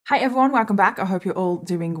Hi everyone, welcome back. I hope you're all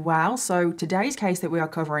doing well. So today's case that we are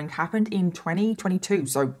covering happened in 2022,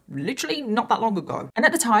 so literally not that long ago. And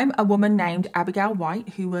at the time, a woman named Abigail White,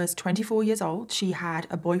 who was 24 years old, she had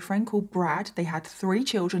a boyfriend called Brad. They had 3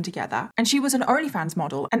 children together, and she was an OnlyFans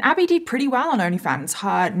model. And Abby did pretty well on OnlyFans.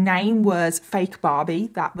 Her name was Fake Barbie,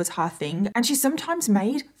 that was her thing, and she sometimes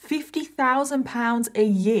made £50,000 a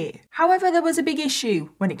year. However, there was a big issue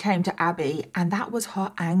when it came to Abby, and that was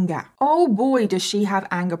her anger. Oh boy, does she have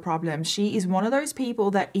anger problems. She is one of those people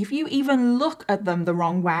that if you even look at them the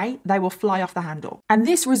wrong way, they will fly off the handle. And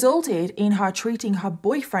this resulted in her treating her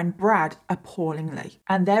boyfriend Brad appallingly.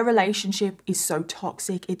 And their relationship is so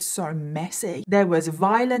toxic, it's so messy. There was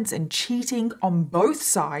violence and cheating on both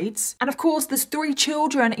sides. And of course, there's 3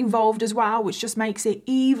 children involved as well, which just makes it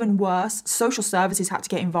even worse. Social services had to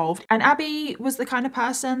get involved. And Abby was the kind of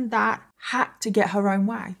person that had to get her own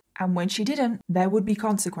way. And when she didn't, there would be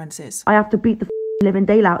consequences. I have to beat the living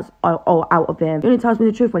daylight out of him. He only tells me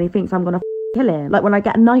the truth when he thinks I'm gonna kill him. Like when I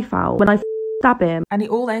get a knife out, when I stab him. And it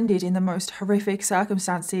all ended in the most horrific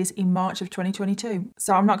circumstances in March of 2022.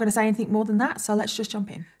 So I'm not going to say anything more than that, so let's just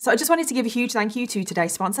jump in. So I just wanted to give a huge thank you to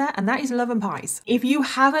today's sponsor, and that is Love & Pies. If you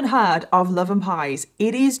haven't heard of Love & Pies,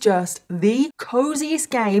 it is just the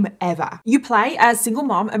coziest game ever. You play as single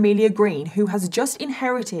mom Amelia Green, who has just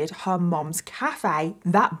inherited her mom's cafe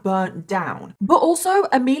that burnt down. But also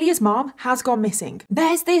Amelia's mom has gone missing.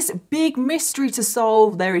 There's this big mystery to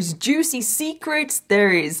solve. There is juicy secrets.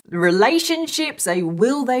 There is relationships, a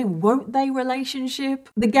will they, won't they relationship.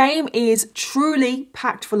 The game is truly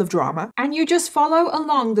packed full of drama, and you just follow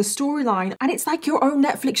along the storyline, and it's like your own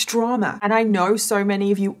Netflix drama. And I know so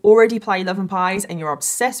many of you already play Love & Pies and you're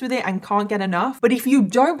obsessed with it and can't get enough, but if you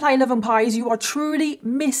don't play Love & Pies, you are truly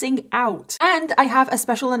missing out. And I have a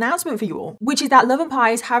special announcement for you all, which is that Love &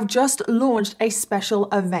 Pies have just launched a special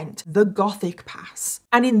event, the Gothic Pass.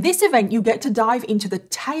 And in this event, you get to dive into the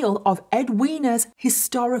tale of Edwina's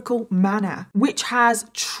historical manor, which has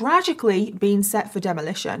tragically been set for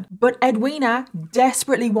demolition. But Edwina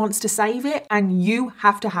desperately wants to save it, and you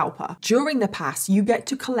have to help her. During the pass, you get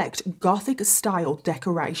to collect Gothic-style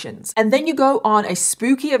decorations. And then you go on a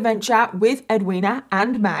spooky adventure with Edwina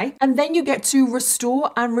and May, and then you get to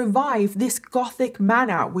restore and revive this Gothic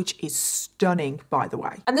manor, which is stunning, by the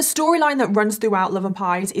way. And the storyline that runs throughout Love &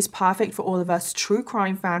 Pies is perfect for all of us true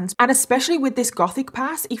crime fans, and especially with this Gothic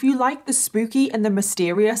Pass, if you like the spooky and the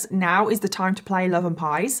mysterious, now is the time to play Love &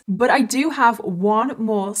 Pies. But I do have one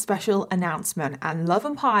more special announcement, and Love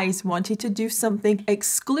 & Pies wanted to do something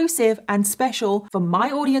exclusive and special for my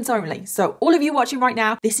audience only. So all of you watching right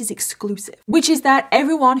now, this is exclusive, which is that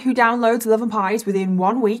everyone who downloads Love & Pies within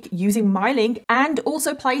 1 week using my link and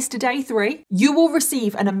also plays to day 3, you will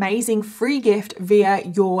receive an amazing free gift via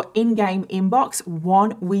your in-game inbox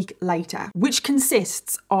 1 week later, which consists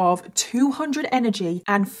of 200 energy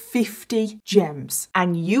and 50 gems.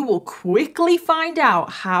 And you will quickly find out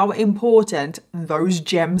how important those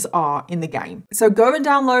gems are in the game. So go and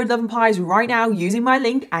download Love & Pies right now using my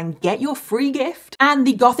link and get your free gift. And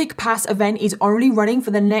the Gothic Pass event is only running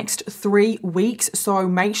for the next 3 weeks, so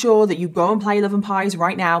make sure that you go and play Love & Pies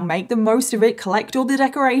right now. Make the most of it, collect all the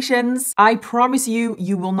decorations. I promise you,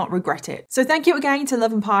 you will not regret it. So thank you again to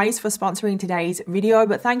Love & Pies for sponsoring today's video,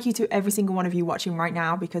 but thank you to every single one of you watching right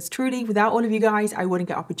now, because truly without all of you guys, I wouldn't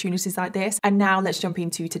get opportunities like this. And now let's jump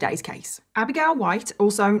into today's case. Abigail White,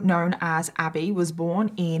 also known as Abby, was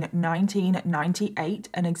born in 1998.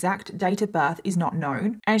 An exact date of birth is not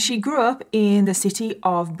known. And she grew up in the city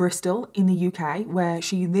of Bristol in the UK, where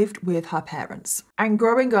she lived with her parents. And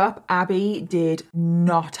growing up, Abby did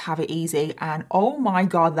not have it easy. And oh my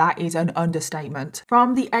God, that is an understatement.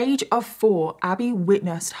 From the age of 4, Abby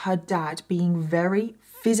witnessed her dad being very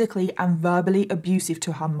physically and verbally abusive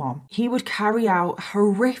to her mom. He would carry out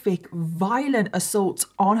horrific, violent assaults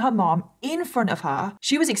on her mom in front of her.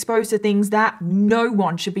 She was exposed to things that no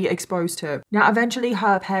one should be exposed to. Now, eventually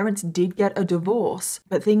her parents did get a divorce,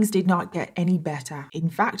 but things did not get any better.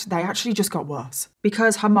 In fact, they actually just got worse,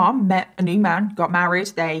 because her mom met a new man, got married,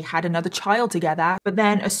 they had another child together. But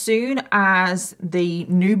then as soon as the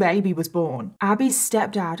new baby was born, Abby's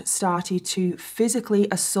stepdad started to physically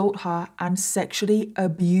assault her and sexually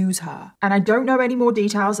abuse her. And I don't know any more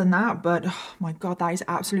details than that, but oh my God, that is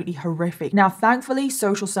absolutely horrific. Now, thankfully,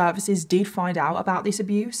 social services did find out about this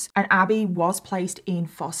abuse, and Abby was placed in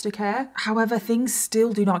foster care. However, things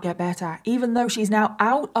still do not get better. Even though she's now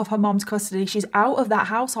out of her mom's custody, she's out of that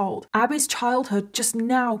household, Abby's childhood just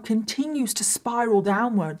now continues to spiral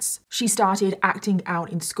downwards. She started acting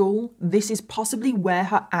out in school. This is possibly where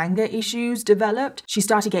her anger issues developed. She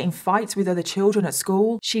started getting fights with other children at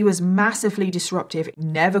school. She was massively disruptive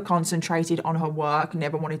never concentrated on her work,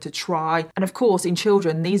 never wanted to try. And of course, in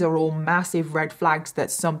children, these are all massive red flags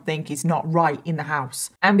that something is not right in the house.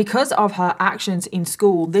 And because of her actions in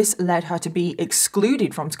school, this led her to be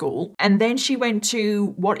excluded from school. And then she went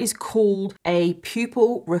to what is called a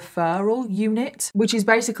pupil referral unit, which is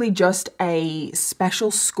basically just a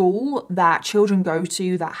special school that children go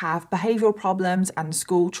to that have behavioral problems, and the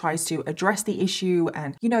school tries to address the issue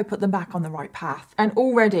and, you know, put them back on the right path. And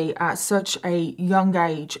already at such a young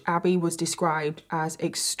age, Abby was described as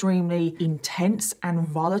extremely intense and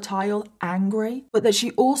volatile, angry, but that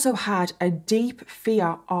she also had a deep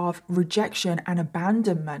fear of rejection and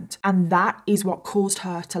abandonment. And that is what caused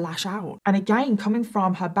her to lash out. And again, coming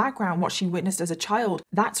from her background, what she witnessed as a child,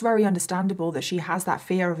 that's very understandable that she has that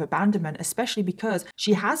fear of abandonment, especially because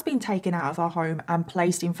she has been taken out of her home and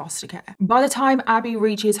placed in foster care. By the time Abby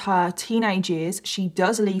reaches her teenage years, she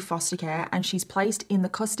does leave foster care and she's placed in the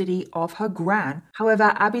custody of her gran.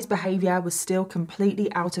 However, Abby's behavior was still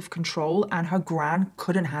completely out of control and her gran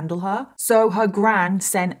couldn't handle her. So her gran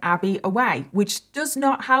sent Abby away, which does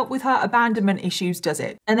not help with her abandonment issues, does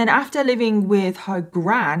it? And then after living with her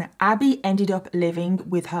gran, Abby ended up living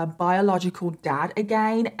with her biological dad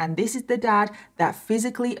again. And this is the dad that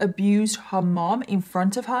physically abused her mom in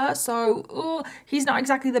front of her. So he's not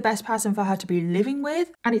exactly the best person for her to be living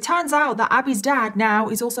with. And it turns out that Abby's dad now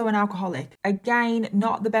is also an alcoholic. Again,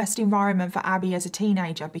 not the best environment for Abby as a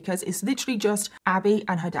teenager, because it's literally just Abby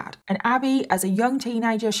and her dad. And Abby, as a young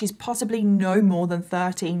teenager, she's possibly no more than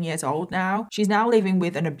 13 years old now. She's now living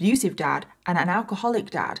with an abusive dad and an alcoholic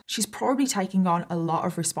dad. She's probably taking on a lot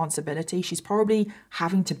of responsibility. She's probably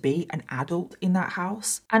having to be an adult in that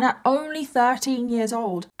house. And at only 13 years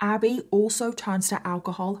old, Abby also turns to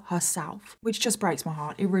alcohol herself, which just breaks my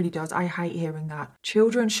heart. It really does. I hate hearing that.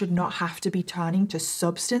 Children should not have to be turning to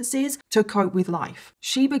substances to cope with life.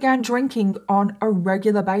 She began drinking on a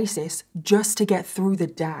regular basis just to get through the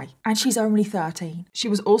day. And she's only 13. She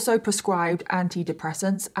was also prescribed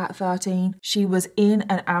antidepressants at 13. She was in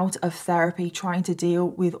and out of therapy trying to deal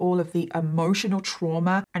with all of the emotional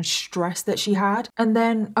trauma and stress that she had. And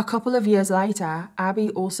then a couple of years later, Abby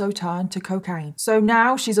also turned to cocaine. So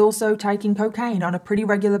now she's also taking cocaine on a pretty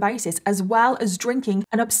regular basis, as well as drinking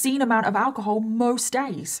an obscene amount of alcohol most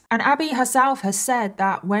days. And Abby herself has said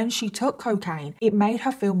that when she took cocaine, it made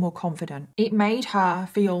her feel more confident. It made her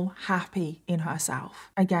feel happy in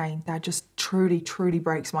herself. Again, that just truly, truly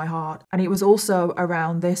breaks my heart. And it was also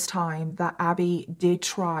around this time that Abby did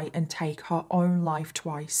try and take her own life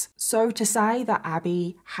twice. So to say that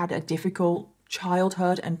Abby had a difficult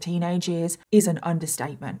childhood and teenage years is an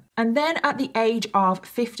understatement. And then at the age of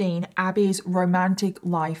 15, Abby's romantic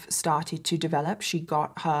life started to develop. She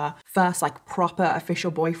got her first proper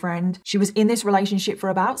official boyfriend. She was in this relationship for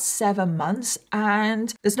about 7 months,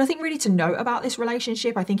 and there's nothing really to note about this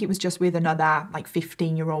relationship. I think it was just with another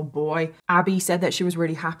 15-year-old boy. Abby said that she was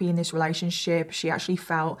really happy in this relationship. She actually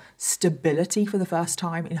felt stability for the first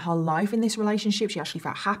time in her life in this relationship. She actually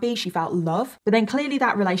felt happy. She felt love. But then clearly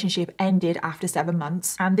that relationship ended after 7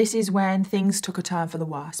 months. And this is when things took a turn for the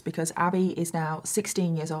worse, because Abby is now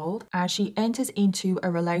 16 years old and she enters into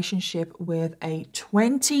a relationship with a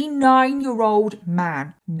 29-year-old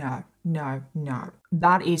man. No.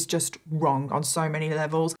 That is just wrong on so many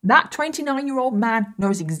levels. That 29-year-old man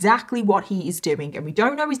knows exactly what he is doing, and we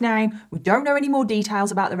don't know his name. We don't know any more details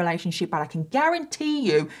about the relationship, but I can guarantee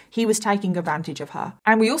you he was taking advantage of her.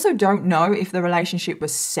 And we also don't know if the relationship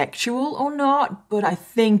was sexual or not, but I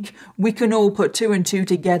think we can all put 2 and 2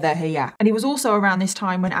 together here. And it was also around this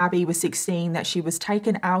time when Abby was 16 that she was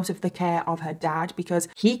taken out of the care of her dad, because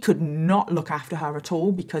he could not look after her at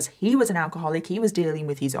all, because he was an alcoholic. He was dealing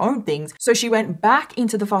with his own things. So she went back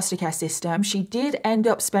into the foster care system. She did end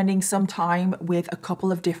up spending some time with a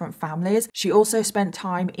couple of different families. She also spent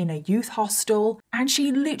time in a youth hostel, and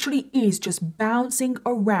she literally is just bouncing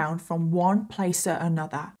around from one place to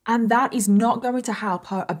another. And that is not going to help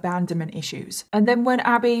her abandonment issues. And then when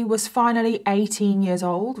Abby was finally 18 years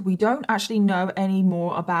old, we don't actually know any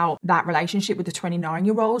more about that relationship with the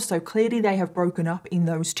 29-year-old. So clearly they have broken up in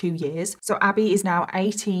those 2 years. So Abby is now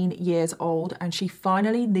 18 years old and she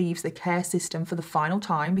finally leaves the care system for the final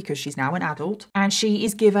time because she's now an adult, and she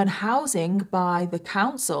is given housing by the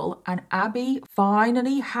council, and Abby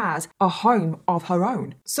finally has a home of her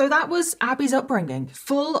own. So that was Abby's upbringing,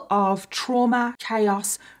 full of trauma,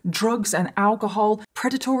 chaos, drugs and alcohol,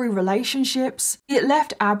 predatory relationships. It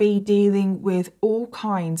left Abby dealing with all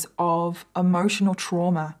kinds of emotional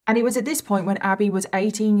trauma. And it was at this point when Abby was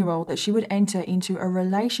 18-year-old that she would enter into a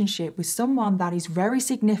relationship with someone that is very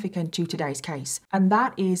significant to today's case, and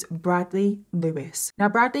that is Bradley Lewis. Now,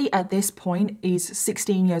 Bradley at this point is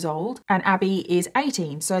 16 years old and Abby is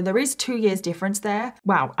 18, so there is 2 years difference there.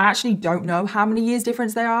 Wow, I actually don't know how many years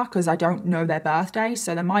difference there are because I don't know their birthdays,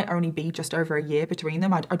 so there might only be just over a year between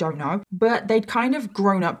them. I don't know, but they'd kind of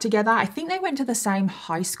grown up together. I think they went to the same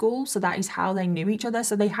high school, so that is how they knew each other,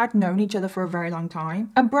 so they had known each other for a very long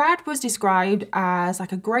time. And Brad was described as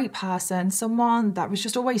like a great person, someone that was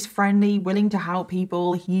just always friendly, willing to help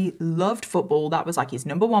people. He loved football. That was like his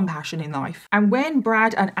number one passion in life. And when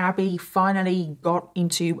Brad and Abby finally got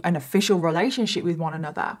into an official relationship with one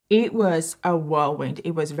another, it was a whirlwind.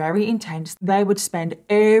 It was very intense. They would spend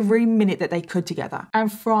every minute that they could together.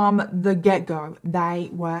 And from the get-go, they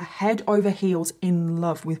were head over heels in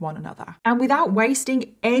love with one another. And without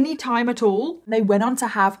wasting any time at all, they went on to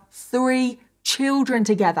have 3 children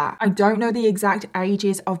together. I don't know the exact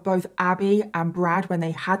ages of both Abby and Brad when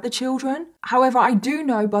they had the children. However, I do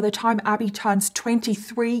know by the time Abby turns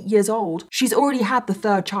 23 years old, she's already had the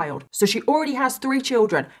 3rd child. So she already has 3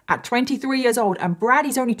 children at 23 years old, and Brad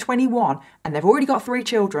is only 21 and they've already got 3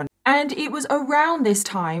 children. And it was around this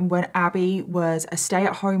time when Abby was a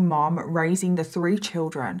stay-at-home mom raising the 3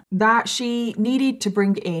 children that she needed to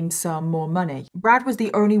bring in some more money. Brad was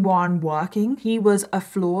the only one working. He was a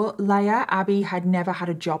floor layer. Abby had never had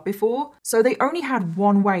a job before, so they only had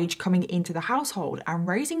one wage coming into the household, and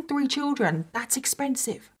raising 3 children, that's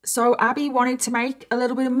expensive. So Abby wanted to make a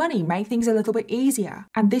little bit of money, make things a little bit easier.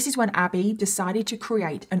 And this is when Abby decided to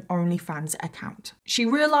create an OnlyFans account. She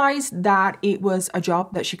realized that it was a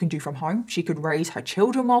job that she could do from home. She could raise her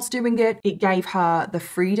children whilst doing it. It gave her the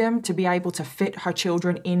freedom to be able to fit her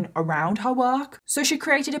children in around her work. So she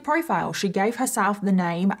created a profile. She gave herself the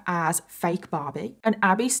name as Fake Barbie. And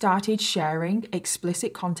Abby started sharing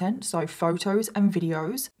explicit content, so photos and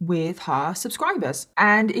videos, with her subscribers.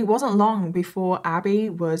 And it wasn't long before Abby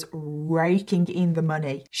was raking in the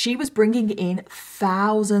money. She was bringing in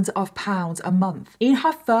thousands of pounds a month. In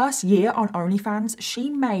her first year on OnlyFans, she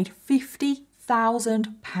made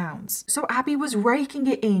 £50,000. So Abby was raking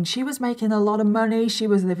it in. She was making a lot of money. She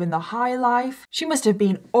was living the high life. She must have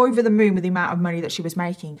been over the moon with the amount of money that she was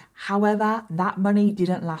making. However, that money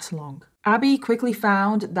didn't last long. Abby quickly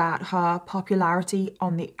found that her popularity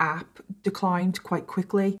on the app declined quite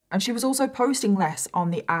quickly, and she was also posting less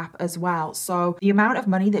on the app as well, so the amount of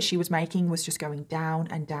money that she was making was just going down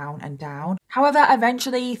and down and down. However,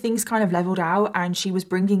 eventually things kind of leveled out and she was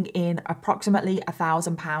bringing in approximately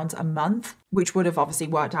 £1,000 a month, which would have obviously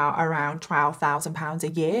worked out around £12,000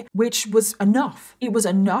 a year, which was enough. It was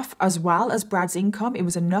enough, as well as Brad's income. It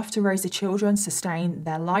was enough to raise the children, sustain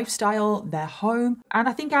their lifestyle, their home. And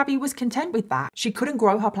I think Abby was content with that. She couldn't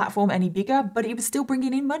grow her platform any bigger, but it was still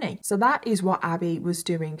bringing in money. So that is what Abby was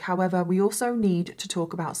doing. However, we also need to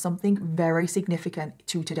talk about something very significant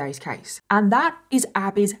to today's case. And that is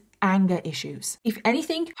Abby's anger issues. If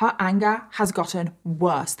anything, her anger has gotten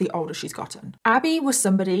worse the older she's gotten. Abby was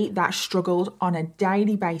somebody that struggled on a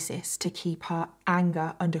daily basis to keep her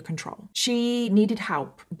anger under control. She needed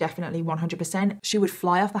help, definitely 100%. She would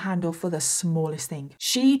fly off the handle for the smallest thing.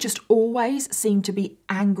 She just always seemed to be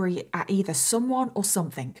angry at either someone or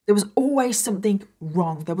something. There was always something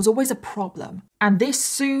wrong. There was always a problem. And this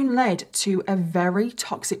soon led to a very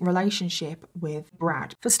toxic relationship with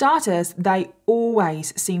Brad. For starters, they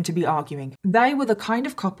always seemed to be arguing. They were the kind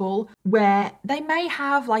of couple where they may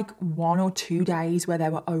have like 1 or 2 days where they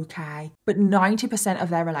were okay, but 90% of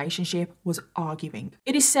their relationship was arguing.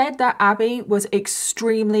 It is said that Abby was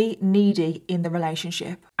extremely needy in the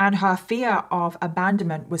relationship, and her fear of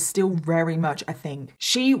abandonment was still very much a thing.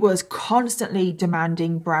 She was constantly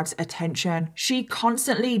demanding Brad's attention. She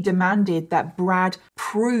constantly demanded that Brad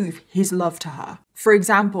prove his love to her. For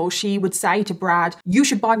example, she would say to Brad, "You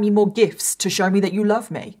should buy me more gifts to show me that you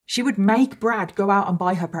love me." She would make Brad go out and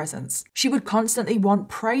buy her presents. She would constantly want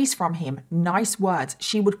praise from him, nice words.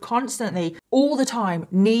 She would constantly, all the time,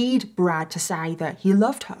 need Brad to say that he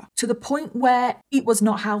loved her, to the point where it was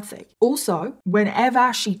not healthy. Also,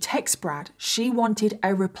 whenever she texts Brad, she wanted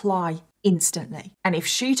a reply instantly. And if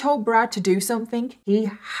she told Brad to do something, he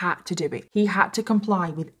had to do it. He had to comply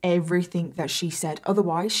with everything that she said.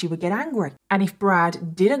 Otherwise, she would get angry. And if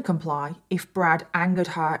Brad didn't comply, if Brad angered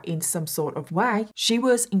her in some sort of way, she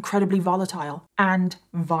was incredibly volatile and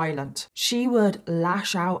violent. She would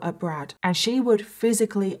lash out at Brad and she would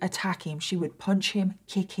physically attack him. She would punch him,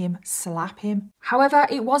 kick him, slap him. However,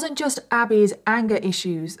 it wasn't just Abby's anger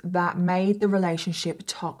issues that made the relationship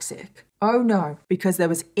toxic. Oh no, because there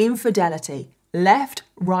was infidelity left,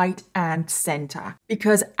 right, and center.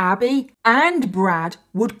 Because Abby and Brad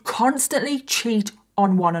would constantly cheat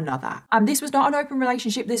on one another. And this was not an open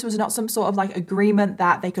relationship. This was not some sort of like agreement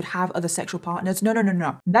that they could have other sexual partners.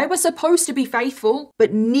 No. They were supposed to be faithful,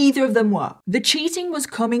 but neither of them were. The cheating was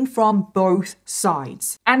coming from both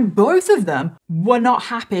sides. And both of them were not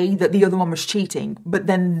happy that the other one was cheating, but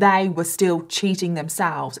then they were still cheating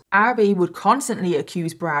themselves. Abby would constantly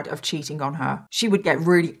accuse Brad of cheating on her. She would get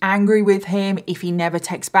really angry with him if he never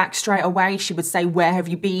texts back straight away. She would say, "Where have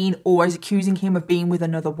you been?" Always accusing him of being with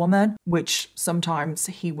another woman, which sometimes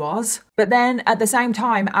he was. But then at the same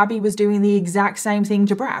time, Abby was doing the exact same thing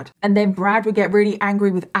to Brad. And then Brad would get really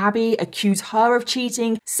angry with Abby, accuse her of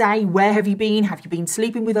cheating, say, "Where have you been? Have you been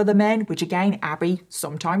sleeping with other men?" Which again, Abby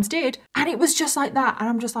sometimes did. And it was just like that. And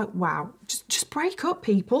I'm just like, wow, just break up,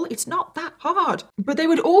 people. It's not that hard. But they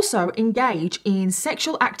would also engage in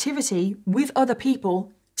sexual activity with other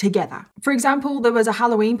people together. For example, there was a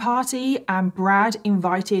Halloween party and Brad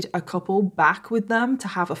invited a couple back with them to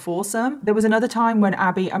have a foursome. There was another time when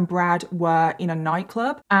Abby and Brad were in a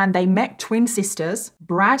nightclub and they met twin sisters.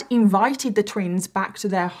 Brad invited the twins back to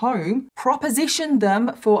their home, propositioned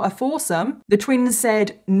them for a foursome. The twins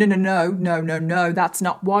said, no, that's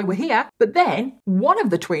not why we're here. But then one of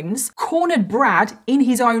the twins cornered Brad in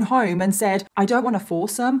his own home and said, "I don't want a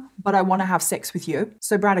foursome, but I want to have sex with you."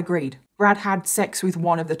 So Brad agreed. Brad had sex with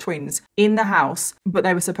one of the twins in the house, but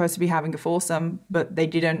they were supposed to be having a foursome, but they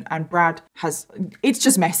didn't. And Brad it's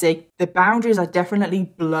just messy. The boundaries are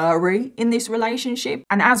definitely blurry in this relationship.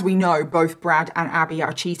 And as we know, both Brad and Abby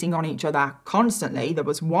are cheating on each other constantly. There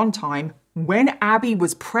was one time when Abby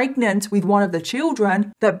was pregnant with one of the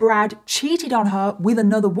children that Brad cheated on her with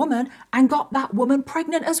another woman and got that woman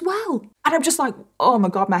pregnant as well. And I'm just like, oh my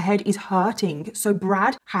God, my head is hurting. So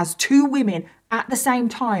Brad has two women at the same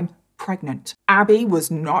time pregnant. Abby was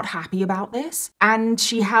not happy about this and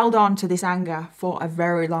she held on to this anger for a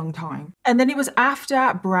very long time. And then it was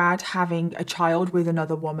after Brad having a child with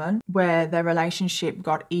another woman where their relationship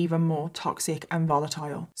got even more toxic and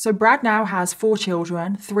volatile. So Brad now has 4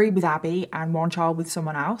 children, 3 with Abby and 1 child with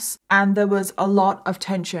someone else. And there was a lot of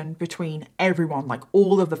tension between everyone, like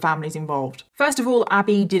all of the families involved. First of all,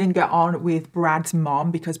 Abby didn't get on with Brad's mom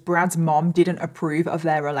because Brad's mom didn't approve of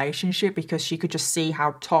their relationship because she could just see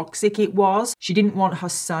how toxic it was. She didn't want her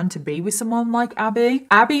son to be with someone like Abby.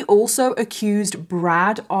 Abby also accused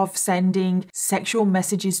Brad of sending sexual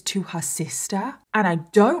messages to her sister. And I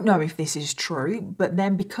don't know if this is true, but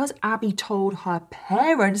then because Abby told her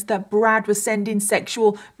parents that Brad was sending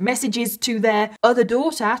sexual messages to their other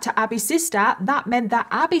daughter, to Abby's sister, that meant that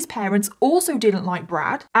Abby's parents also didn't like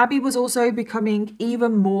Brad. Abby was also becoming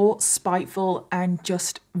even more spiteful and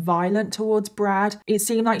just violent towards Brad. It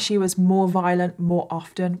seemed like she was more violent more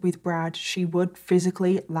often with Brad. She would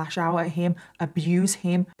physically lash out at him, abuse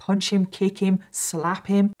him, punch him, kick him, slap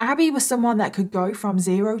him. Abby was someone that could go from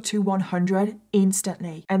 0 to 100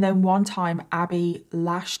 instantly. And then one time Abby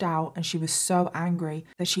lashed out and she was so angry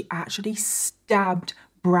that she actually stabbed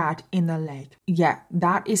Brad in the leg. Yeah,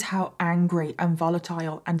 that is how angry and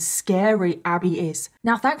volatile and scary Abby is.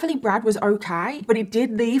 Now, thankfully, Brad was okay, but it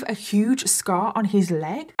did leave a huge scar on his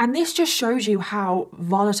leg. And this just shows you how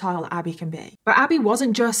volatile Abby can be. But Abby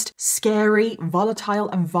wasn't just scary, volatile,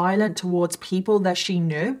 and violent towards people that she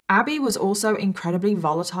knew. Abby was also incredibly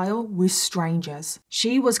volatile with strangers.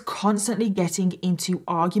 She was constantly getting into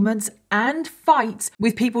arguments and fights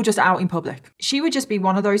with people just out in public. She would just be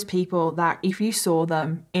one of those people that if you saw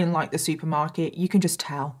them in like the supermarket, you can just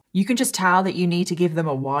tell. You can just tell that you need to give them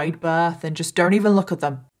a wide berth and just don't even look at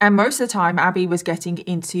them. And most of the time, Abby was getting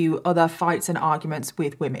into other fights and arguments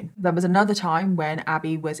with women. There was another time when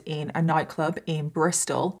Abby was in a nightclub in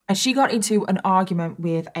Bristol and she got into an argument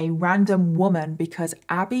with a random woman because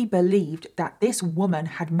Abby believed that this woman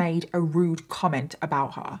had made a rude comment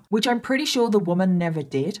about her, which I'm pretty sure the woman never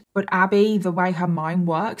did. But Abby, the way her mind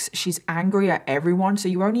works, she's angry at everyone, so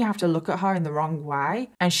you only have to look at her in the wrong way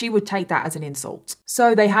and she would take that as an insult.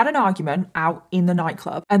 So they had an argument out in the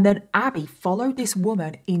nightclub and then Abby followed this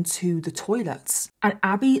woman into the toilets and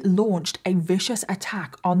Abby launched a vicious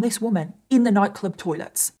attack on this woman in the nightclub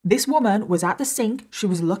toilets. This woman was at the sink, she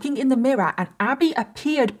was looking in the mirror, and Abby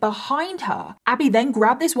appeared behind her. Abby then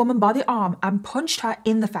grabbed this woman by the arm and punched her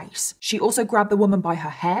in the face. She also grabbed the woman by her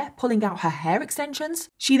hair, pulling out her hair extensions.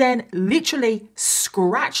 She then literally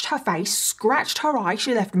scratched her face, scratched her eye.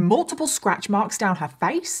 She left multiple scratch marks down her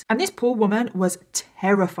face, and this poor woman was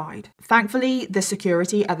terrified. Thankfully, the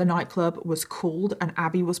security at the nightclub was called and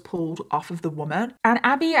Abby was pulled off of the woman. And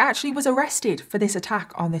Abby actually was arrested for this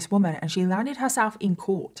attack on this woman, and she landed herself in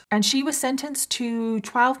court. And she was sentenced to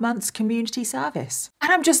 12 months community service.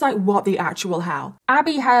 And I'm just like, what the actual hell?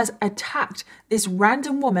 Abby has attacked this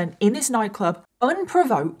random woman in this nightclub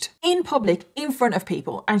unprovoked, in public, in front of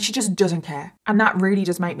people, and she just doesn't care. And that really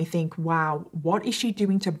does make me think, wow, what is she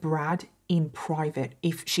doing to Brad in private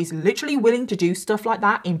if she's literally willing to do stuff like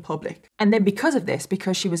that in public? And then because of this,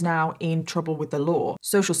 because she was now in trouble with the law,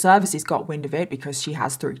 social services got wind of it because she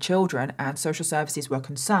has 3 children, and social services were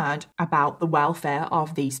concerned about the welfare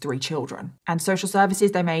of these 3 children. And social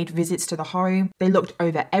services, they made visits to the home. They looked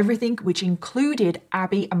over everything, which included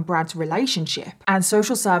Abby and Brad's relationship. And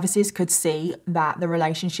social services could see that the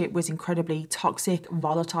relationship was incredibly toxic,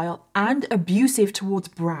 volatile, and abusive towards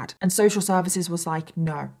Brad. And social services was like,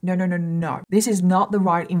 no, this is not the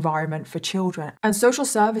right environment for children. And social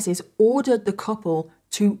services ordered the couple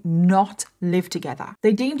to not live together.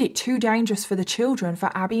 They deemed it too dangerous for the children,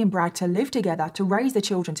 for Abby and Brad to live together, to raise the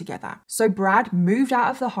children together. So Brad moved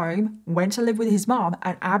out of the home, went to live with his mom,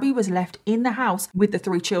 and Abby was left in the house with the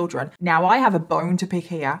 3 children. Now, I have a bone to pick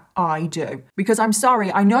here. I do. Because I'm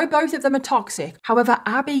sorry, I know both of them are toxic. However,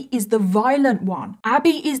 Abby is the violent one.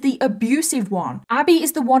 Abby is the abusive one. Abby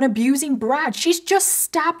is the one abusing Brad. She's just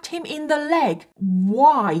stabbed him in the leg.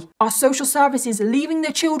 Why are social services leaving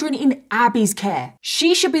the children in Abby's care?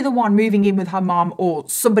 She should be the one moving in with her mom or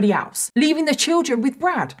somebody else, leaving the children with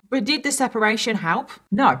Brad. But did the separation help?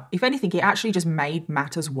 No. If anything, it actually just made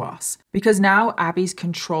matters worse. Because now Abby's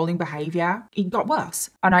controlling behaviour, it got worse.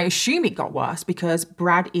 And I assume it got worse because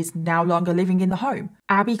Brad is no longer living in the home.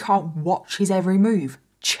 Abby can't watch his every move,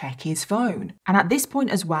 check his phone. And at this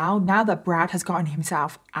point as well, now that Brad has gotten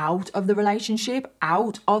himself out of the relationship,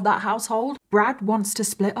 out of that household, Brad wants to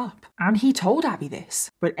split up. And he told Abby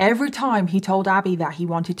this. But every time he told Abby that he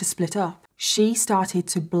wanted to split up, she started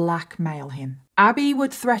to blackmail him. Abby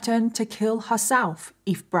would threaten to kill herself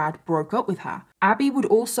if Brad broke up with her. Abby would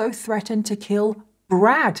also threaten to kill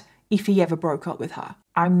Brad if he ever broke up with her.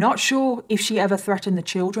 I'm not sure if she ever threatened the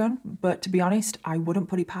children, but to be honest, I wouldn't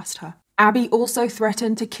put it past her. Abby also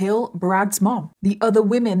threatened to kill Brad's mom, the other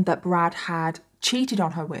women that Brad had cheated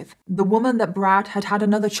on her with, the woman that Brad had had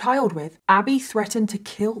another child with. Abby threatened to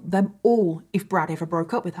kill them all if Brad ever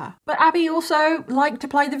broke up with her. But Abby also liked to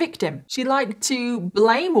play the victim. She liked to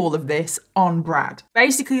blame all of this on Brad.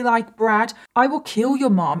 Basically like, Brad, I will kill your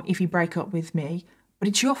mom if you break up with me, but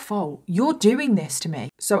it's your fault. You're doing this to me.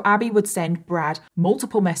 So Abby would send Brad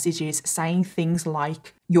multiple messages saying things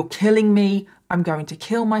like, you're killing me. I'm going to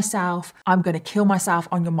kill myself. I'm going to kill myself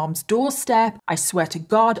on your mom's doorstep. I swear to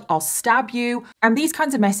God, I'll stab you. And these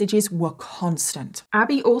kinds of messages were constant.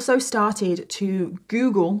 Abby also started to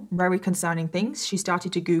Google very concerning things. She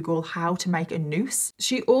started to Google how to make a noose.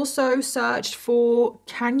 She also searched for,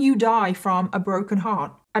 can you die from a broken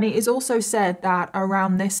heart? And it is also said that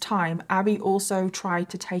around this time, Abby also tried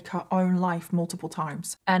to take her own life multiple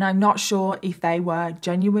times. And I'm not sure if they were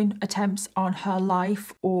genuine attempts on her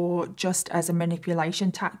life or just as a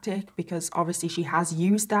manipulation tactic, because obviously she has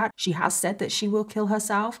used that. She has said that she will kill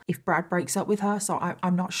herself if Brad breaks up with her, so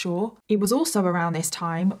I'm not sure. It was also around this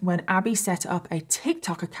time when Abby set up a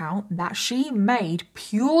TikTok account that she made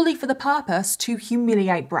purely for the purpose to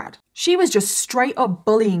humiliate Brad. She was just straight up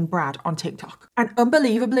bullying Brad on TikTok. And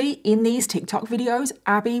unbelievably, in these TikTok videos,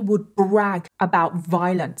 Abby would brag about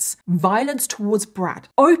violence towards Brad,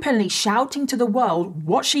 openly shouting to the world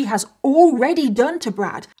what she has already done to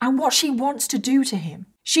Brad and what she wants to do to him.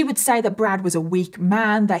 She would say that Brad was a weak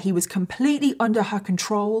man, that he was completely under her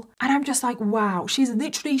control. And I'm just like, wow, she's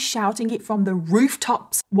literally shouting it from the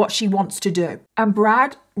rooftops what she wants to do. And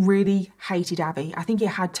Brad really hated Abby. I think it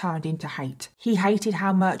had turned into hate. He hated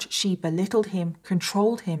how much she belittled him,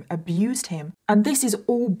 controlled him, abused him. And this is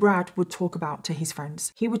all Brad would talk about to his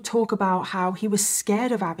friends. He would talk about how he was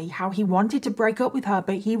scared of Abby, how he wanted to break up with her,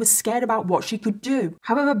 but he was scared about what she could do.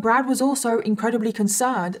 However, Brad was also incredibly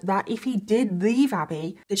concerned that if he did leave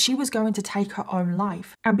Abby, that she was going to take her own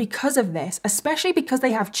life. And because of this, especially because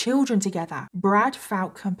they have children together, Brad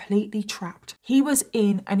felt completely trapped. He was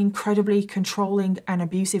in an incredibly controlling and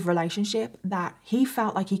abusive relationship that he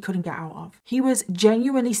felt like he couldn't get out of. He was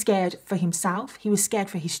genuinely scared for himself. He was scared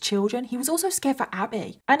for his children. He was also scared for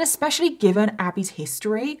Abby. And especially given Abby's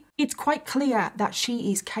history, it's quite clear that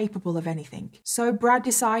she is capable of anything. So Brad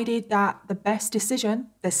decided that the best decision,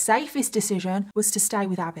 the safest decision, was to stay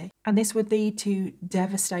with Abby. And this would lead to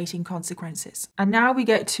devastating consequences. And now we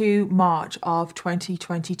get to March of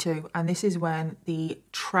 2022. And this is when the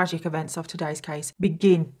tragic events of today's case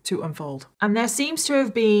begin to unfold. And there seems to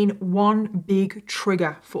have been one big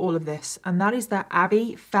trigger for all of this. And that is that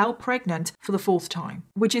Abby fell pregnant for the 4th time,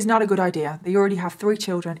 which is not a good idea. They already have 3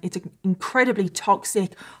 children. It's an incredibly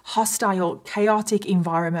toxic, hostile, chaotic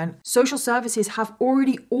environment. Social services have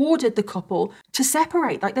already ordered the couple to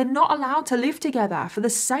separate. Like, they're not allowed to live together for the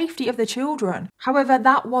safety of the children. However,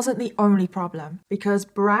 that wasn't the only problem, because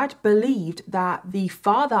Brad believed that the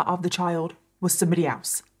father of the child was somebody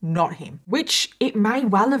else, not him, which it may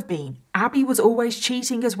well have been. Abby was always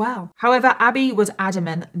cheating as well. However, Abby was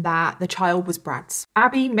adamant that the child was Brad's.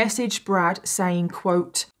 Abby messaged Brad saying,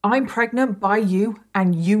 quote, "I'm pregnant by you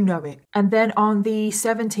and you know it." And then on the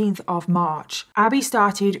 17th of March, Abby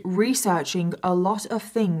started researching a lot of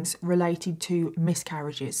things related to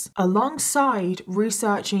miscarriages, alongside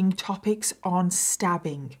researching topics on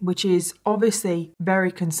stabbing, which is obviously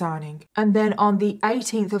very concerning. And then on the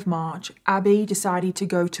 18th of March, Abby decided to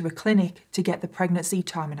go to a clinic to get the pregnancy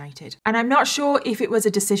terminated. And I'm not sure if it was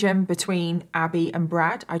a decision between Abby and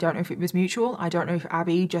Brad. I don't know if it was mutual. I don't know if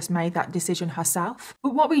Abby just made that decision herself.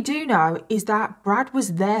 But what we do know is that Brad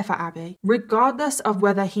was there for Abby. Regardless of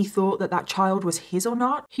whether he thought that that child was his or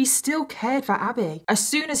not, he still cared for Abby. As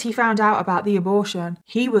soon as he found out about the abortion,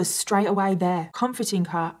 he was straight away there, comforting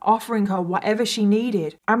her, offering her whatever she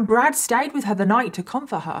needed. And Brad stayed with her the night to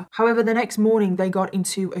comfort her. However, the next morning they got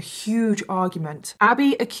into a huge argument.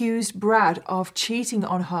 Abby accused Brad of cheating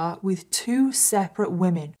on her with 2 separate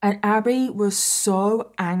women. And Abby was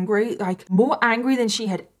so angry, like more angry than she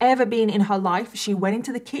had ever been in her life. She went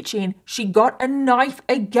into the kitchen, she got a knife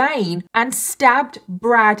again and stabbed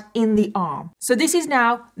Brad in the arm. So this is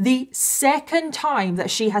now the 2nd time that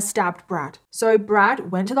she has stabbed Brad. So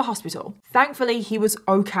Brad went to the hospital. Thankfully, he was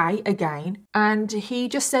okay again. And he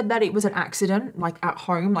just said that it was an accident, like at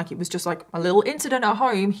home, like it was just like a little incident at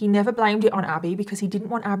home. He never blamed it on Abby because he didn't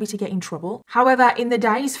want Abby to get in trouble. However, in the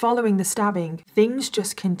days following the stabbing, things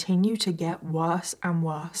just continue to get worse and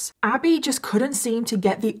worse. Abby just couldn't seem to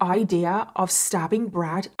get the idea of stabbing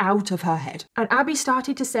Brad out of her head. And Abby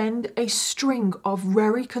started to send a string of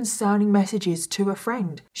very concerning messages to a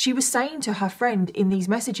friend. She was saying to her friend in these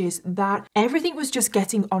messages that everything was just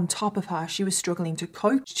getting on top of her. She was struggling to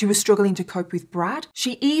cope. She was struggling to cope with Brad.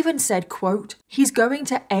 She even said, quote, "He's going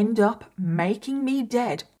to end up making me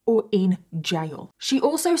dead or in jail." She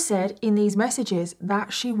also said in these messages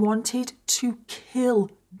that she wanted to kill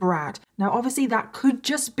Brad. Now, obviously, that could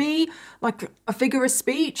just be like a figure of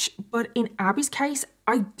speech, but in Abby's case,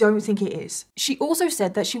 I don't think it is. She also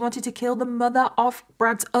said that she wanted to kill the mother of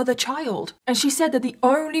Brad's other child. And she said that the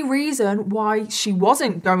only reason why she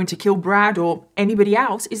wasn't going to kill Brad or anybody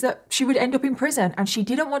else is that she would end up in prison, and she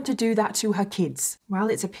didn't want to do that to her kids. Well,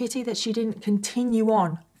 it's a pity that she didn't continue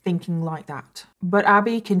on thinking like that. But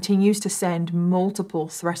Abby continues to send multiple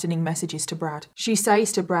threatening messages to Brad. She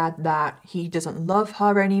says to Brad that he doesn't love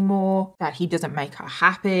her anymore, that he doesn't make her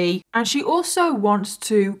happy, and she also wants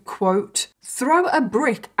to, quote, "throw a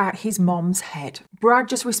brick at his mom's head." Brad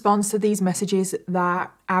just responds to these messages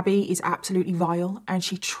that Abby is absolutely vile and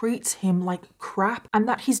she treats him like crap and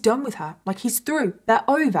that he's done with her, like he's through, they're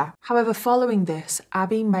over. However, following this,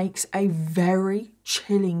 Abby makes a very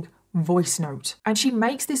chilling voice note. And she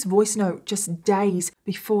makes this voice note just days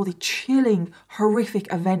before the chilling, horrific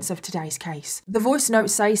events of today's case. The voice note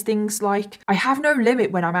says things like, "I have no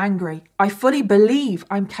limit when I'm angry. I fully believe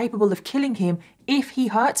I'm capable of killing him if he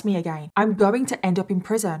hurts me again. I'm going to end up in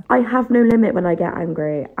prison. I have no limit when I get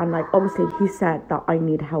angry." And like, obviously he said that I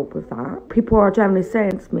need help with that. People are generally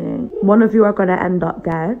saying to me, one of you are going to end up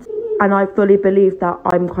dead. And I fully believe that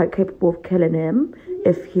I'm quite capable of killing him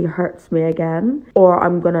if he hurts me again, or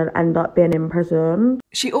I'm gonna end up being in prison.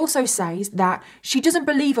 She also says that she doesn't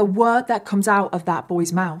believe a word that comes out of that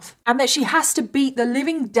boy's mouth, and that she has to beat the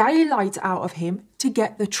living daylight out of him to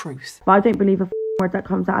get the truth. But I don't believe a word that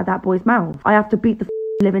comes out of that boy's mouth. I have to beat the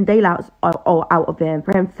living daylight out of him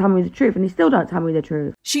for him to tell me the truth, and he still don't tell me the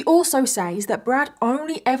truth. She also says that Brad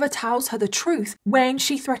only ever tells her the truth when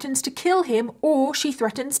she threatens to kill him or she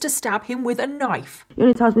threatens to stab him with a knife. He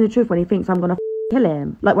only tells me the truth when he thinks I'm gonna kill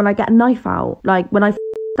him. Like when I get a knife out, like when I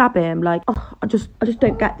stab him. Like, oh, I just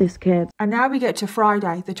don't get this kid. And now we get to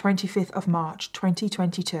Friday, the 25th of March,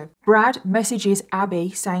 2022. Brad messages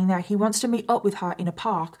Abby saying that he wants to meet up with her in a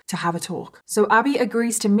park to have a talk. So Abby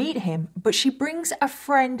agrees to meet him, but she brings a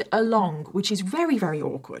friend along, which is very, very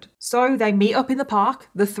awkward. So they meet up in the park,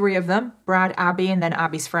 the three of them, Brad, Abby, and then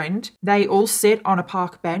Abby's friend. They all sit on a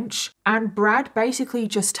park bench, and Brad basically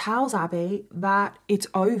just tells Abby that it's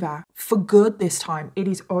over. For good this time, it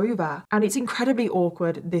is over. And it's incredibly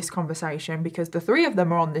awkward, this conversation, because the three of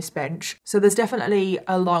them are on this bench. So there's definitely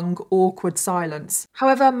a long, awkward silence.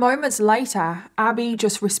 However, moments later, Abby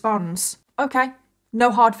just responds, "Okay,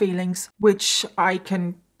 no hard feelings," which I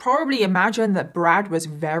can probably imagine that Brad was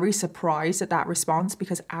very surprised at that response,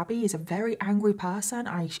 because Abby is a very angry person.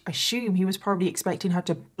 I assume he was probably expecting her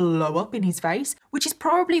to blow up in his face, which is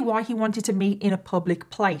probably why he wanted to meet in a public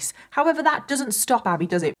place. However, that doesn't stop Abby,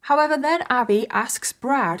 does it? However, then Abby asks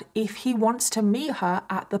Brad if he wants to meet her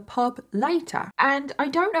at the pub later. And I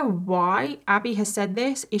don't know why Abby has said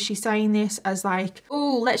this. Is she saying this as like,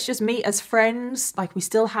 oh, let's just meet as friends? Like, we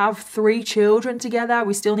still have 3 children together.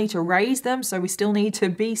 We still need to raise them. So we still need to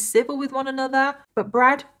be civil with one another. But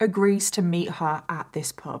Brad agrees to meet her at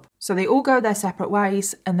this pub. So they all go their separate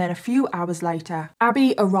ways, and then a few hours later,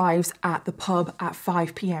 Abby arrives at the pub at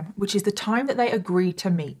 5 p.m, which is the time that they agreed to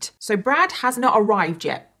meet. So Brad has not arrived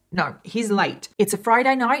yet. No, he's late. It's a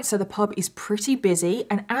Friday night, so the pub is pretty busy,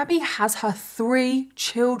 and Abby has her 3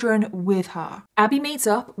 children with her. Abby meets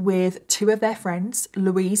up with 2 of their friends,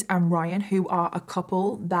 Louise and Ryan, who are a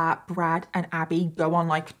couple that Brad and Abby go on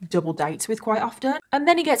like double dates with quite often. And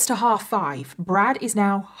then it gets to 5:30. Brad is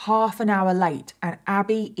now half an hour late, and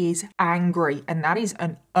Abby is angry, and that is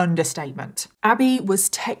an understatement. Abby was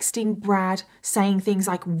texting Brad saying things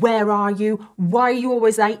like, "Where are you? Why are you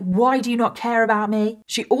always late? Why do you not care about me?"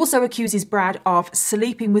 She also accuses Brad of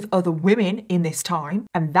sleeping with other women in this time,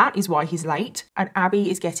 and that is why he's late. And Abby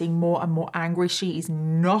is getting more and more angry. She is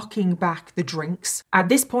knocking back the drinks. At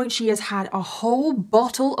this point, she has had a whole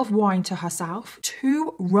bottle of wine to herself,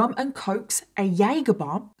 2 rum and cokes, a Jaeger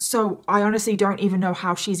bomb. So I honestly don't even know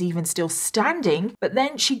how she's even still standing. But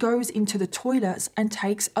then she goes into the toilets and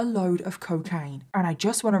takes a load of cocaine. And I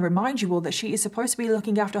just want to remind you all that she is supposed to be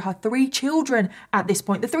looking after her 3 children at this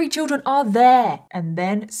point. The 3 children are there. And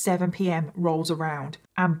then 7 p.m. rolls around,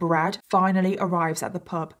 and Brad finally arrives at the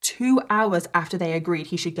pub 2 hours after they agreed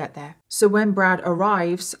he should get there. So when Brad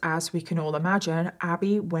arrives, as we can all imagine,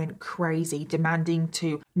 Abby went crazy, demanding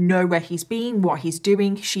to know where he's been, what he's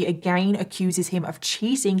doing. She again accuses him of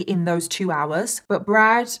cheating in those 2 hours. But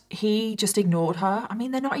Brad, he just ignored her. I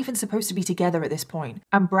mean, they're not even supposed to be together at this point.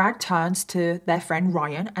 And Brad turns to their friend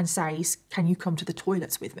Ryan and says, "Can you come to the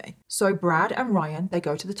toilets with me?" So Brad and Ryan, they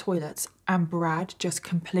go to the toilets, and Brad just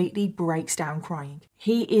completely breaks down crying.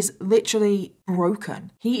 He is literally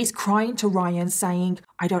broken. He is crying to Ryan saying,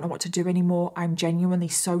 "I don't know what to do anymore. I'm genuinely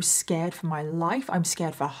so scared for my life. I'm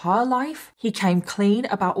scared for her life." He came clean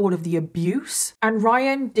about all of the abuse, and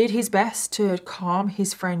Ryan did his best to calm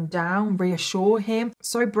his friend down, reassure him.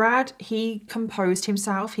 So Brad, he composed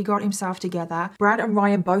himself. He got himself together. Brad and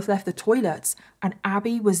Ryan both left the toilets, and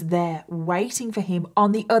Abby was there waiting for him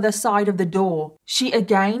on the other side of the door. She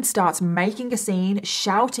again starts making a scene,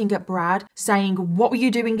 shouting at Brad, saying, "What were you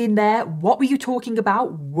doing in there? What were you talking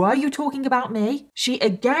about? Were you talking about me?" She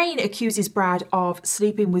again accuses Brad of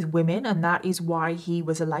sleeping with women, and that is why he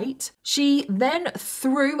was late. She then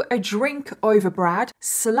threw a drink over Brad,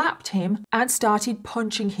 slapped him, and started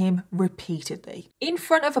punching him repeatedly in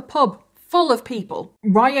front of a pub full of people.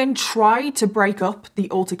 Ryan tried to break up the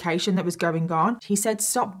altercation that was going on. He said,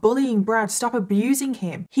 "Stop bullying Brad, stop abusing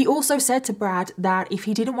him." He also said to Brad that if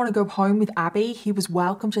he didn't want to go home with Abby, he was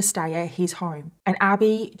welcome to stay at his home. And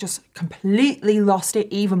Abby just completely lost it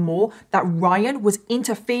even more that Ryan was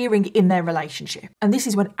interfering in their relationship. And this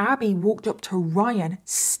is when Abby walked up to Ryan,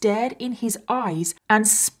 stared in his eyes, and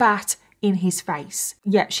spat in his face.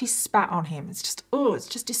 Yeah, she spat on him. It's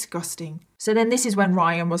just disgusting. So then this is when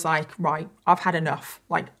Ryan was like, "Right, I've had enough.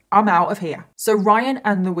 Like, I'm out of here." So Ryan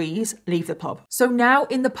and Louise leave the pub. So now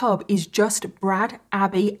in the pub is just Brad,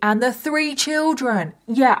 Abby, and the 3 children.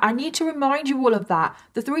 Yeah, I need to remind you all of that.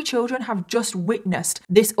 The 3 children have just witnessed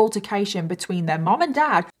this altercation between their mom and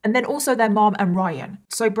dad, and then also their mom and Ryan.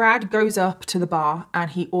 So Brad goes up to the bar and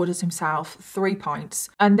he orders himself 3 pints.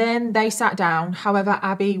 And then they sat down. However,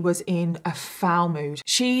 Abby was in a foul mood.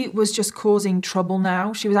 She was just causing trouble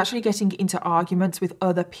now. She was actually getting into into arguments with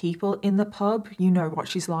other people in the pub. You know what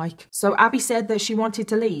she's like. So Abby said that she wanted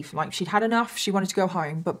to leave, like she'd had enough, she wanted to go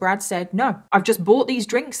home. But Brad said, no, I've just bought these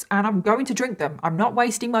drinks and I'm going to drink them. I'm not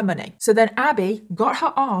wasting my money. So then Abby got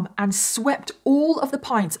her arm and swept all of the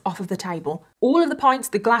pints off of the table. All of the pints,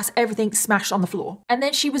 the glass, everything smashed on the floor. And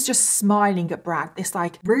then she was just smiling at Brad, this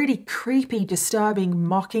like really creepy, disturbing,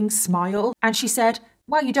 mocking smile. And she said,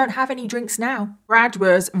 well, you don't have any drinks now. Brad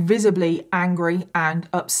was visibly angry and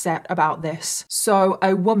upset about this. So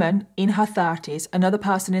a woman in her 30s, another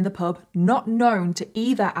person in the pub, not known to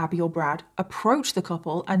either Abby or Brad, approached the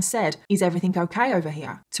couple and said, is everything okay over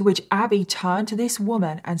here? To which Abby turned to this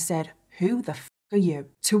woman and said, who the f are you?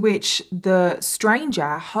 To which the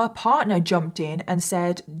stranger, her partner, jumped in and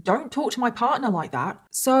said, don't talk to my partner like that.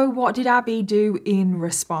 So what did Abby do in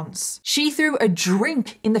response? She threw a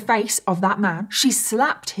drink in the face of that man. She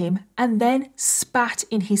slapped him and then spat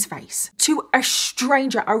in his face to a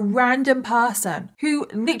stranger, a random person who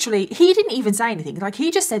literally, he didn't even say anything. Like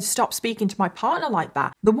he just said, stop speaking to my partner like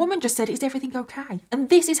that. The woman just said, is everything okay? And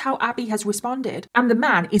this is how Abby has responded. And the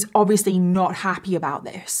man is obviously not happy about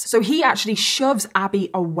this. So he actually shoves Abby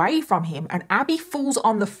away from him and Abby falls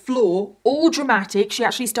on the floor, all dramatic. She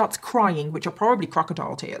actually starts crying, which are probably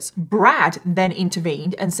crocodile tears. Brad then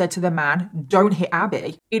intervened and said to the man, don't hit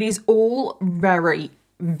Abby. It is all very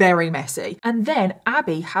messy. And then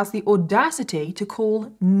Abby has the audacity to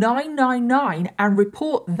call 999 and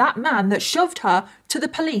report that man that shoved her to the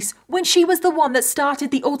police when she was the one that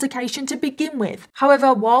started the altercation to begin with.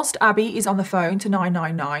 However, whilst Abby is on the phone to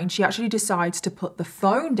 999, she actually decides to put the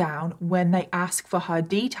phone down when they ask for her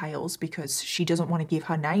details because she doesn't want to give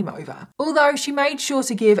her name over. Although she made sure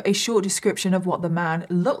to give a short description of what the man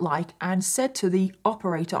looked like and said to the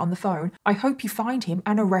operator on the phone, I hope you find him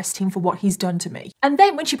and arrest him for what he's done to me. And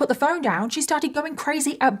then when she put the phone down, she started going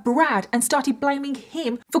crazy at Brad and started blaming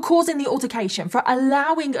him for causing the altercation, for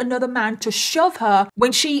allowing another man to shove her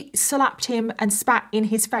when she slapped him and spat in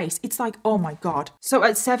his face. It's like, oh my God. So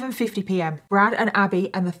at 7:50 p.m, Brad and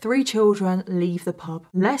Abby and the 3 children leave the pub.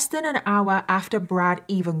 Less than an hour after Brad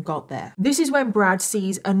even got there. This is when Brad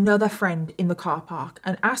sees another friend in the car park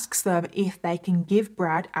and asks them if they can give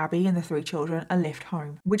Brad, Abby and the 3 children a lift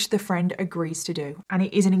home, which the friend agrees to do. And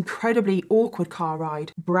it is an incredibly awkward car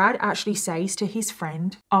ride. Brad actually says to his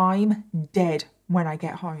friend, I'm dead when I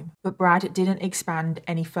get home. But Brad didn't expand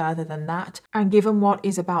any further than that. And given what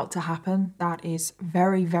is about to happen, that is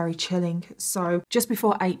very chilling. So just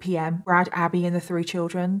before 8 p.m, Brad, Abby and the 3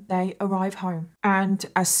 children, they arrive home. And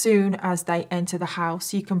as soon as they enter the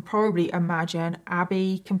house, you can probably imagine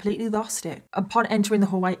Abby completely lost it. Upon entering the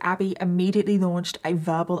hallway, Abby immediately launched a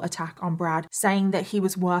verbal attack on Brad, saying that he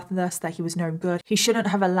was worthless, that he was no good. He shouldn't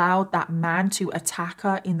have allowed that man to attack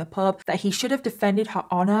her in the pub, that he should have defended her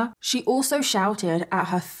honor. She also shouted at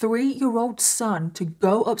her 3-year-old son to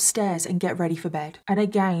go upstairs and get ready for bed. And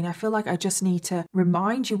again, I feel like I just need to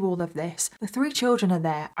remind you all of this. The 3 children are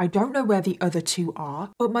there. I don't know where the other 2 are,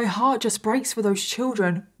 but my heart just breaks for those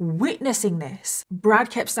children witnessing this. Brad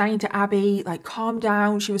kept saying to Abby, like, calm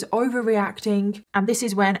down, she was overreacting. And this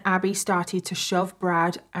is when Abby started to shove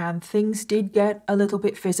Brad and things did get a little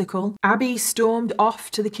bit physical. Abby stormed off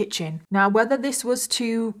to the kitchen. Now, whether this was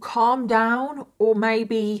to calm down or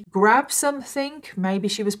maybe grab something, maybe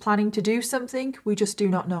she was planning to do something, we just do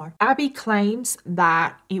not know. Abby claims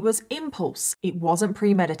that it was impulse. It wasn't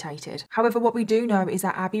premeditated. However, what we do know is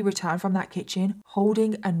that Abby returned from that kitchen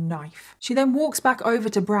holding a knife. She then walks back over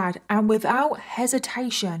to Brad and without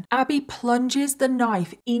hesitation, Abby plunges the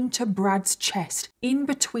knife into Brad's chest, in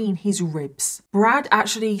between his ribs. Brad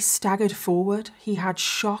actually staggered forward. He had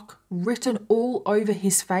shock written all over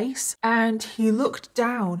his face and he looked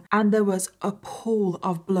down and there was a pool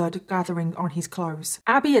of blood gathering on his clothes.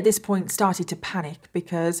 Abby at this point started to panic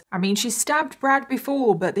because, I mean, she stabbed Brad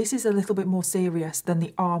before, but this is a little bit more serious than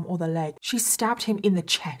the arm or the leg. She stabbed him in the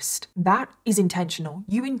chest. That is intentional.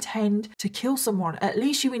 You intend to kill someone. At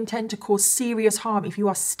least you intend to cause serious harm if you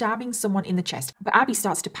are stabbing someone in the chest. But Abby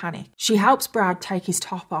starts to panic. She helps Brad take his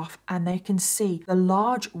top off and they can see the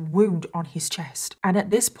large wound on his chest. And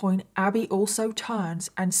at this point, Abby also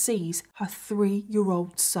turns and sees her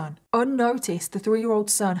 3-year-old son. Unnoticed, the 3-year-old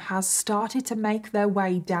son has started to make their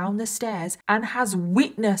way down the stairs and has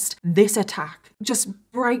witnessed this attack.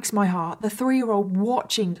 Just breaks my heart. The 3-year-old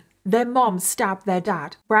watching their mom stab their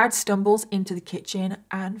dad. Brad stumbles into the kitchen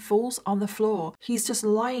and falls on the floor. He's just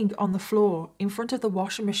lying on the floor in front of the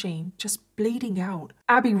washing machine, just bleeding out.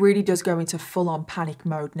 Abby really does go into full-on panic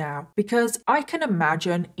mode now because I can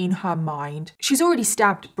imagine in her mind, she's already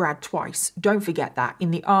stabbed Brad twice. Don't forget that,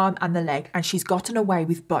 in the arm and the leg, and she's gotten away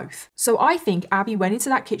with both. So I think Abby went into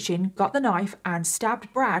that kitchen, got the knife and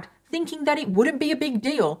stabbed Brad, thinking that it wouldn't be a big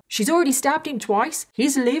deal. She's already stabbed him twice,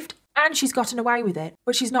 he's lived, and she's gotten away with it.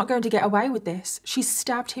 But she's not going to get away with this. She's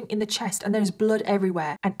stabbed him in the chest and there's blood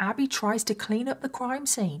everywhere. And Abby tries to clean up the crime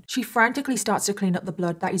scene. She frantically starts to clean up the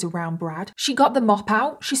blood that is around Brad. She got the mop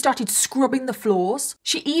out. She started scrubbing the floors.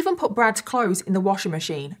 She even put Brad's clothes in the washing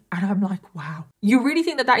machine. And I'm like, wow, you really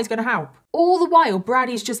think that that is going to help? All the while, Brad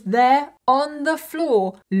is just there on the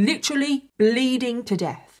floor, literally bleeding to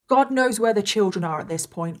death. God knows where the children are at this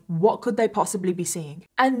point. What could they possibly be seeing?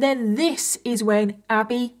 And then this is when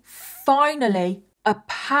Abby finally,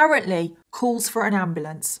 apparently, calls for an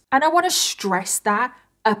ambulance. And I want to stress that.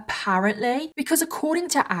 Apparently, because according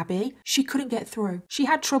to Abby, she couldn't get through. She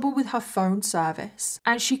had trouble with her phone service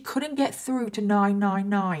and she couldn't get through to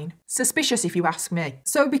 999. Suspicious if you ask me.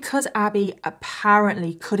 So because Abby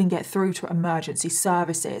apparently couldn't get through to emergency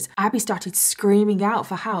services, Abby started screaming out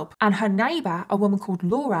for help and her neighbour, a woman called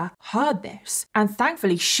Laura, heard this. And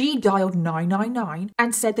thankfully she dialed 999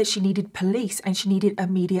 and said that she needed police and she needed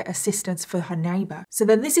immediate assistance for her neighbour. So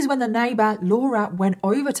then this is when the neighbour, Laura, went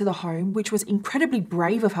over to the home, which was incredibly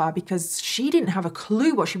brave of her because she didn't have a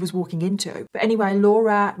clue what she was walking into. But anyway,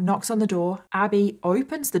 Laura knocks on the door. Abby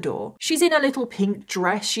opens the door. She's in a little pink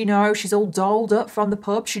dress, you know, she's all dolled up from the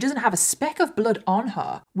pub. She doesn't have a speck of blood on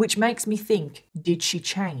her, which makes me think, did she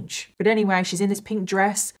change? But anyway, she's in this pink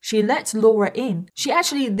dress. She lets Laura in. She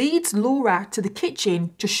actually leads Laura to the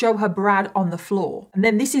kitchen to show her Brad on the floor. And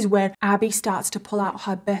then this is when Abby starts to pull out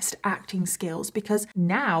her best acting skills because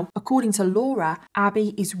now, according to Laura,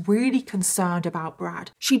 Abby is really concerned about Brad.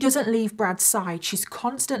 She doesn't leave Brad's side. She's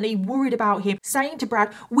constantly worried about him, saying to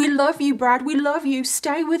Brad, we love you, Brad, we love you,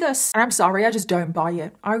 stay with us. And I'm sorry, I just don't buy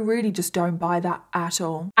it. I really just don't buy that at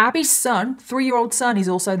all. Abby's son, 3-year-old son, is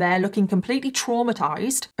also there looking completely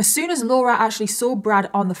traumatized. As soon as Laura actually saw Brad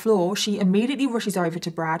on the floor, she immediately rushes over to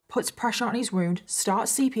Brad, puts pressure on his wound,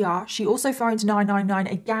 starts CPR. She also phones 999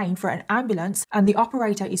 again for an ambulance, and the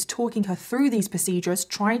operator is talking her through these procedures,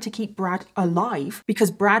 trying to keep Brad alive because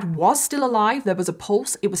Brad was still alive. There was a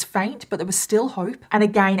pulse. It was faint, but there was still hope. And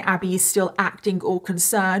again, Abby is still acting all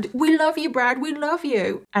concerned. We love you, Brad. We love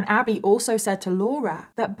you. And Abby also said to Laura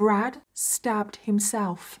that Brad stabbed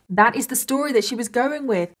himself. That is the story that she was going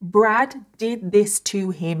with. Brad did this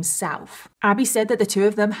to himself. Abby said that the two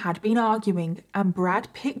of them had been arguing and Brad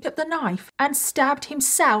picked up the knife and stabbed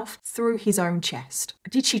himself through his own chest.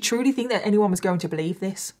 Did she truly think that anyone was going to believe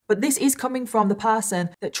this? But this is coming from the person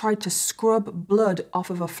that tried to scrub blood off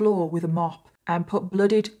of a floor with a mop and put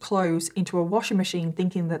blooded clothes into a washing machine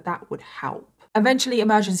thinking that that would help. Eventually,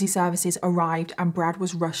 emergency services arrived and Brad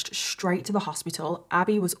was rushed straight to the hospital.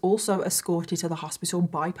 Abby was also escorted to the hospital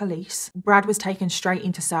by police. Brad was taken straight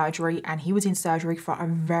into surgery and he was in surgery for a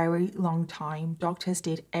very long time. Doctors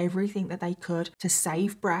did everything that they could to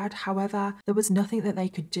save Brad. However, there was nothing that they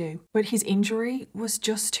could do. But his injury was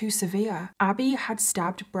just too severe. Abby had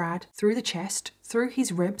stabbed Brad through the chest, through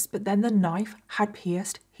his ribs, but then the knife had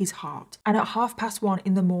pierced his heart. And at 1:30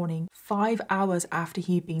 in the morning, 5 hours after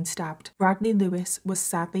he'd been stabbed, Bradley Lewis was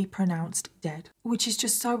sadly pronounced dead. Which is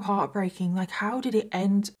just so heartbreaking. Like, how did it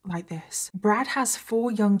end like this? Brad has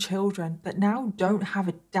 4 young children that now don't have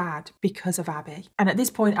a dad because of Abby. And at this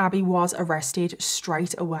point, Abby was arrested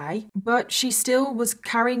straight away, but she still was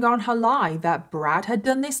carrying on her lie that Brad had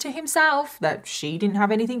done this to himself, that she didn't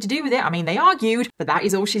have anything to do with it. I mean, they argued, but that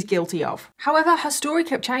is all she's guilty of. However, her story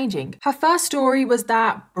kept changing. Her first story was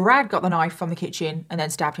that Brad got the knife from the kitchen and then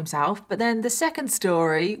stabbed himself. But then the second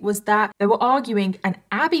story was that they were arguing and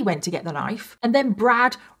Abby went to get the knife. And then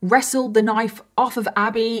Brad wrestled the knife off of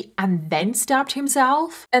Abby and then stabbed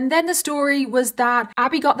himself. And then the story was that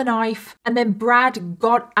Abby got the knife and then Brad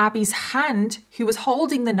got Abby's hand, who was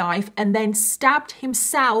holding the knife, and then stabbed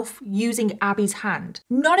himself using Abby's hand.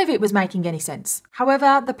 None of it was making any sense.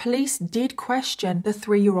 However, the police did question the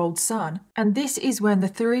 3-year-old son. And this is when the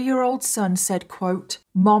 3-year-old son said, quote,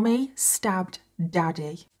 "Mommy stabbed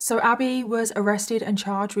Daddy." So Abby was arrested and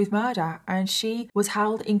charged with murder and she was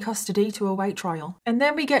held in custody to await trial. And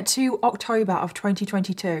then we get to October of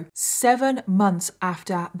 2022, 7 months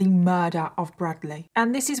after the murder of Bradley.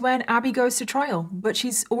 And this is when Abby goes to trial, but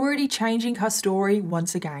she's already changing her story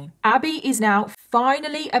once again. Abby is now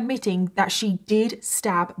finally admitting that she did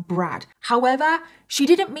stab Brad. However, she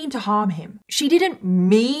didn't mean to harm him. She didn't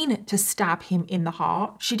mean to stab him in the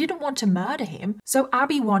heart. She didn't want to murder him. So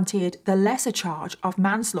Abby wanted the lesser charge of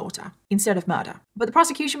manslaughter manslaughter instead of murder. But the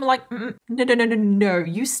prosecution were like, no,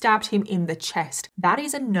 you stabbed him in the chest. That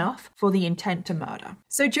is enough for the intent to murder.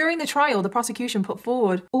 So during the trial, the prosecution put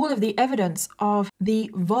forward all of the evidence of the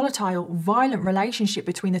volatile, violent relationship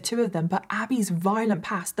between the two of them, but Abby's violent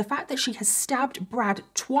past, the fact that she has stabbed Brad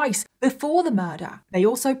twice before the murder. They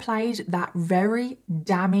also played that very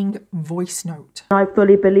damning voice note. I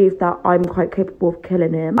fully believe that I'm quite capable of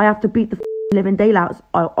killing him. I have to beat the living daylights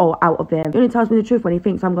out of him. He only tells me the truth when he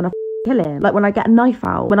thinks I'm gonna kill him. Like when I get a knife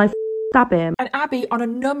out, when I stab him. And Abby, on a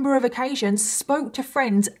number of occasions, spoke to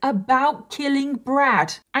friends about killing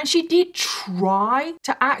Brad. And she did try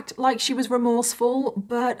to act like she was remorseful,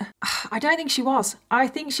 but I don't think she was. I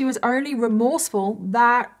think she was only remorseful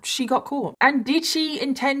that she got caught. And did she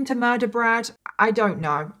intend to murder Brad? I don't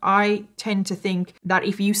know. I tend to think that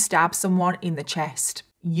if you stab someone in the chest,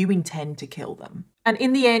 you intend to kill them. And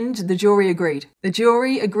in the end, the jury agreed. The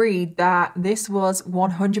jury agreed that this was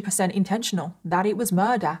 100% intentional, that it was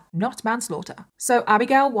murder, not manslaughter. So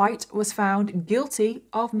Abigail White was found guilty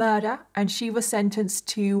of murder and she was sentenced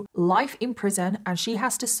to life in prison, and she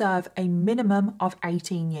has to serve a minimum of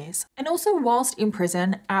 18 years. And also whilst in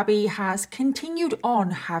prison, Abby has continued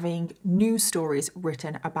on having news stories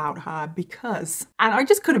written about her because, and I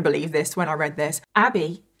just couldn't believe this when I read this,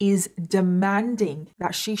 Abby is demanding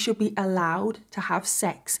that she should be allowed to have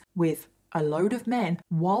sex with a load of men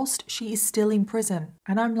whilst she is still in prison.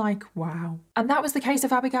 And I'm like, wow. And that was the case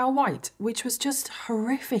of Abigail White, which was just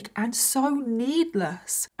horrific and so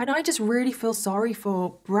needless. And I just really feel sorry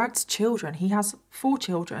for Brad's children. He has 4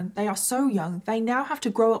 children. They are so young. They now have to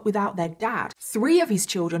grow up without their dad. 3 of his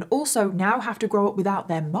children also now have to grow up without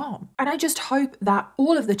their mom. And I just hope that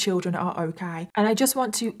all of the children are okay. And I just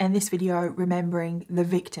want to end this video remembering the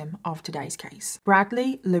victim of today's case.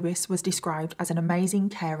 Bradley Lewis was described as an amazing,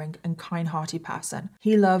 caring and kind-hearted person.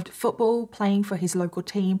 He loved football, playing for his local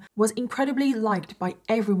team, was incredibly liked by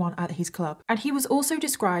everyone at his club. And he was also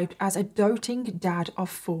described as a doting dad of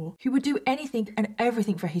 4 who would do anything and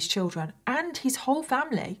everything for his children and his whole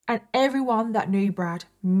family. And everyone that knew Brad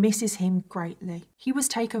misses him greatly. He was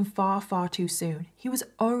taken far, far too soon. He was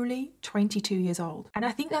only 22 years old. And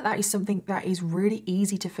I think that that is something that is really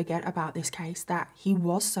easy to forget about this case, that he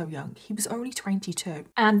was so young. He was only 22.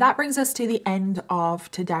 And that brings us to the end of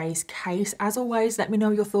today's case. As always, let me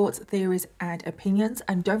know your thoughts, theories and opinions.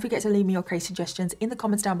 And don't forget to leave me your case suggestions in the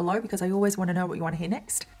comments down below because I always want to know what you want to hear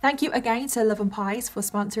next. Thank you again to Love and Pies for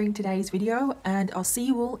sponsoring today's video, and I'll see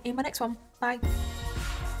you all in my next one. Bye.